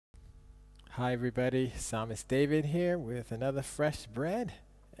Hi everybody, Psalmist David here with another fresh bread.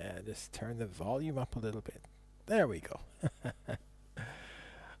 And just turn the volume up a little bit. There we go.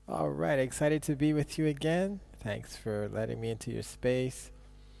 All right, excited to be with you again. Thanks for letting me into your space.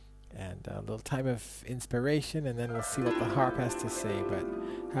 And a little time of inspiration, and then we'll see what the harp has to say. But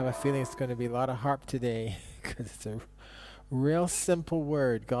I have a feeling it's going to be a lot of harp today because it's a real simple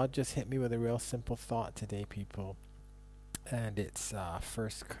word. God just hit me with a real simple thought today, people. And it's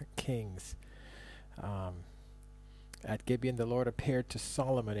First Kings. At Gibeon, the Lord appeared to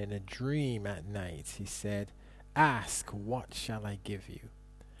Solomon in a dream at night. He said, "Ask, what shall I give you?"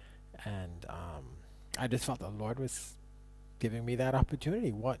 And I just felt the Lord was giving me that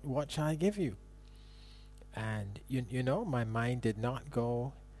opportunity. What shall I give you? And you know, my mind did not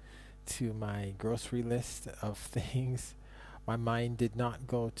go to my grocery list of things. My mind did not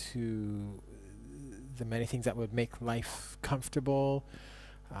go to the many things that would make life comfortable.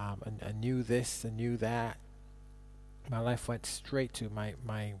 I knew this, I knew that. My life went straight to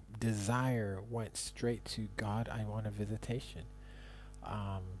my desire went straight to God. I want a visitation.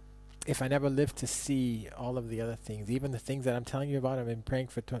 If I never lived to see all of the other things, even the things that I'm telling you about, I've been praying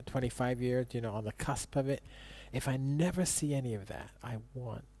for 25 years, on the cusp of it. If I never see any of that, I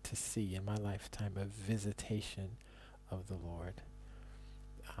want to see in my lifetime a visitation of the Lord.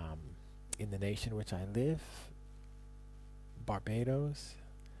 In the nation which I live, Barbados,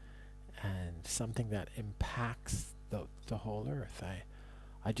 and something that impacts the whole earth.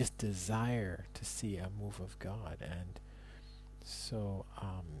 I just desire to see a move of God. And so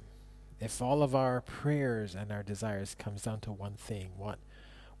if all of our prayers and our desires comes down to one thing, what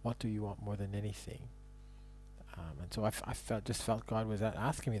do you want more than anything? And so I felt God was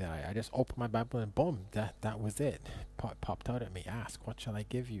asking me that. I just opened my Bible and boom, that was it. Popped out at me. Ask, what shall I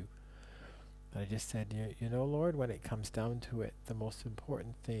give you? And I just said, you know, Lord, when it comes down to it, the most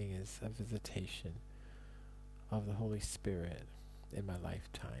important thing is a visitation of the Holy Spirit in my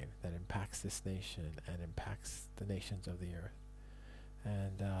lifetime that impacts this nation and impacts the nations of the earth.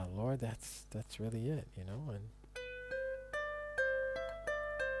 And Lord, that's really it, and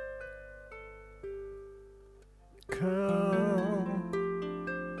come,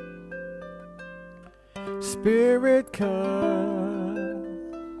 Spirit, come.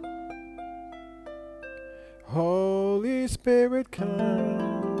 Holy Spirit, come.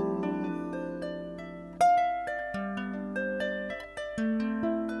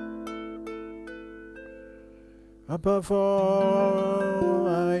 Above all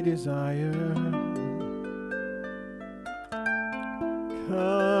I desire,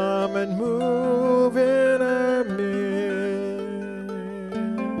 come and move in our midst.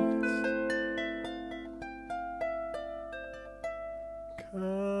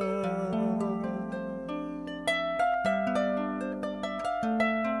 Come.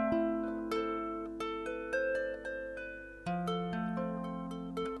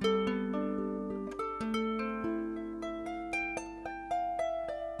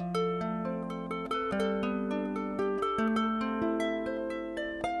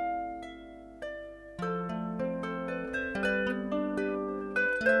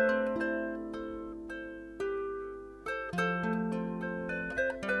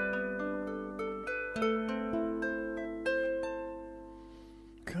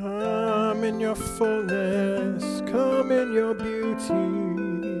 Come in your fullness, come in your beauty,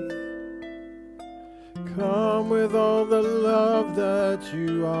 come with all the love that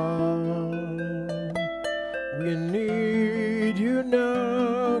you are. We need you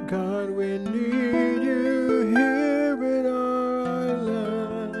now, God, we need you here in our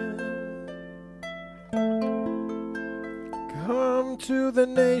island. Come to the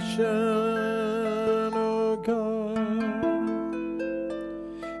nation, oh God.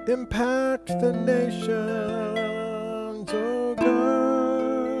 Impact the nations, oh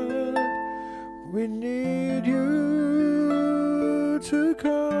God. We need you to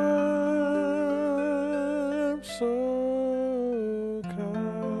come. So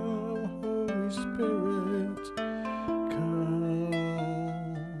come, Holy Spirit, come.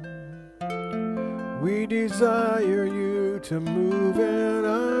 We desire you to move in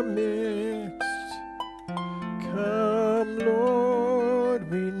our midst. Come, Lord,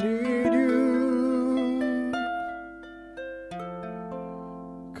 we need you.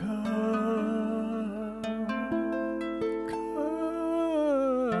 Come, come.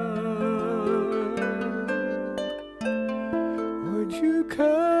 Would you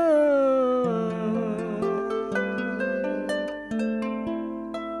come?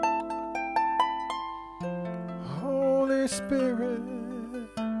 Holy Spirit,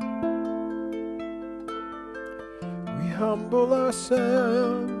 we humble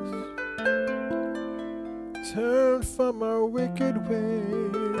ourselves turn from our wicked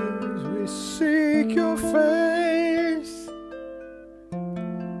ways. We seek your face.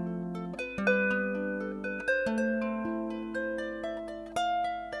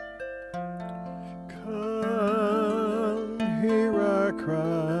 Come, hear our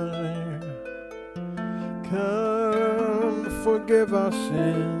cry. Come, forgive our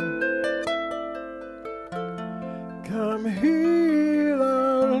sin. Come, heal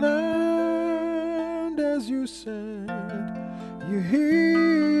our land, as you said, you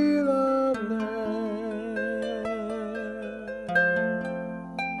heal our land.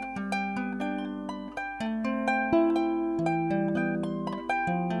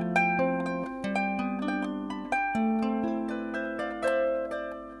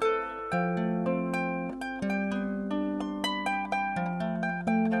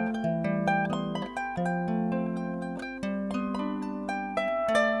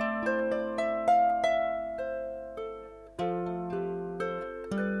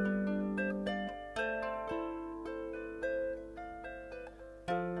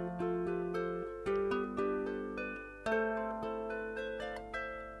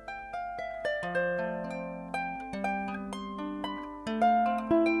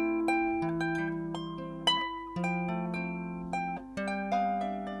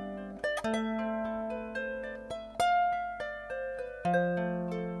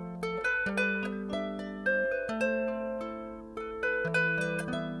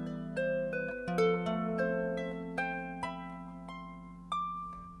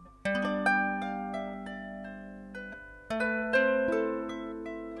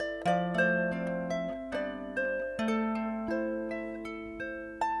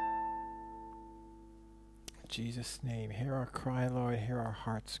 In Jesus' name, hear our cry, Lord, hear our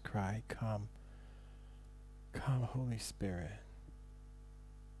hearts cry. Come, come, Holy Spirit.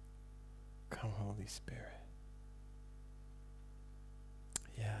 Come, Holy Spirit.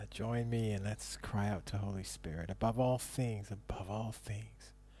 Yeah, join me and let's cry out to Holy Spirit. Above all things,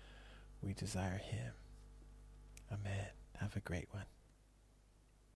 we desire Him. Amen. Have a great one.